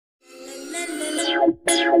You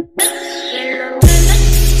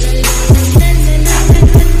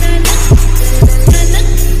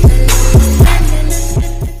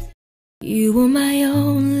were my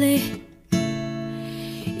only,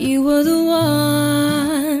 you were the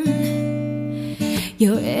one.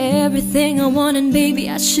 You're everything I want, and baby,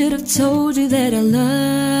 I should have told you that I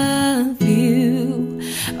love you.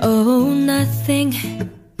 Oh, nothing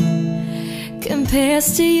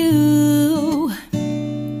compares to you.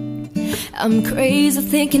 I'm crazy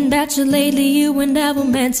thinking about you lately. You and I were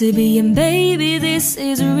meant to be, and baby, this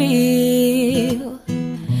is real.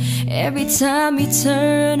 Every time you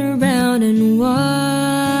turn around and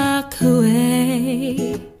walk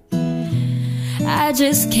away, I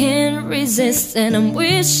just can't resist, and I'm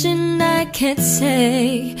wishing I could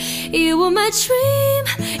say you were my dream,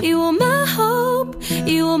 you were my hope,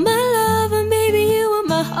 you were my love, and baby, you were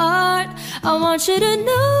my heart. I want you to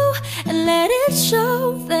know and let it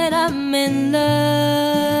show that I'm in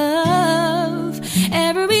love.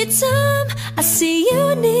 Every time I see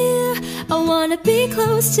you near, I wanna be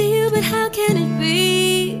close to you, but how can it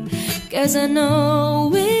be? 'Cause I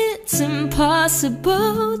know it's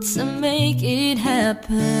impossible to make it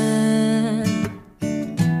happen,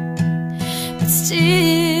 but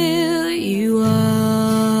still you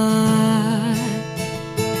are.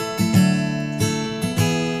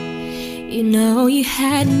 You know you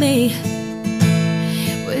had me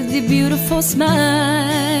with your beautiful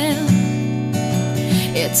smile.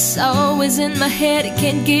 It's always in my head, I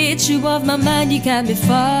can't get you off my mind. You got me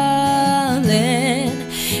falling.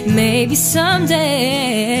 Maybe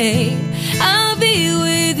someday I'll be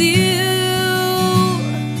with you.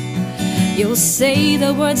 You'll say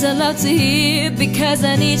the words I love to hear, because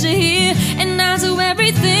I need you here. And I'll do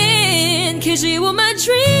everything, 'cause you were my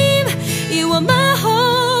dream, you were my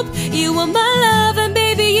hope, you were my love, and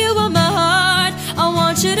baby, you were my heart. I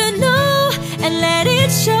want you to know and let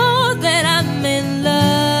it show that I'm in love.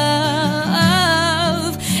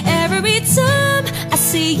 Every time I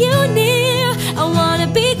see you near, I wanna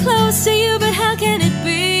be close to you, but how can it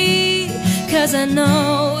be? 'Cause I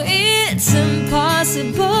know it's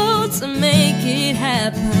impossible to make it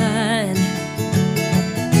happen,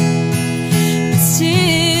 but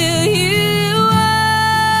still you are.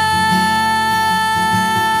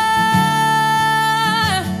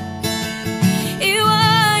 You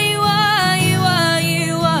are, you are, you are,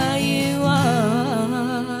 you are, you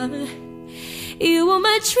are. You were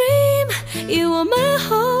my dream, you were my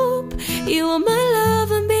hope, you were my love,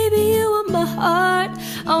 and baby, you were my heart.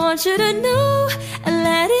 I want you to know and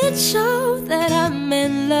let it show that I'm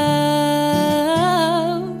in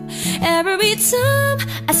love. Every time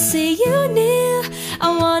I see you near, I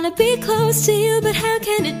wanna be close to you, but how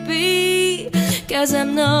can it be? 'Cause I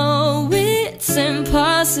know it's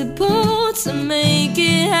impossible to make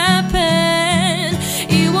it happen.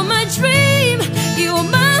 You were my dream, you were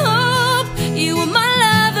my hope, you were my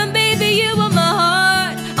love, and baby, you were my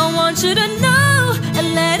heart. I want you to know and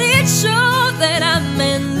let it show that I'm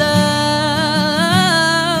in love.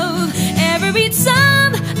 Every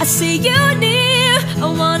time I see you near, I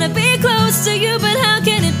wanna be close to you, but how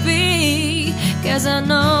can it be? 'Cause I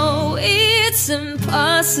know it's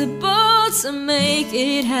impossible to make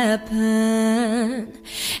it happen.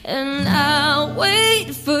 And I'll wait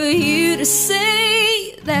for you to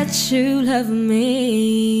say that you love me,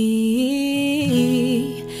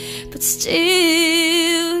 but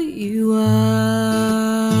still you are.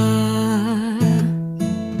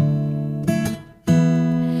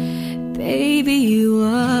 Baby, you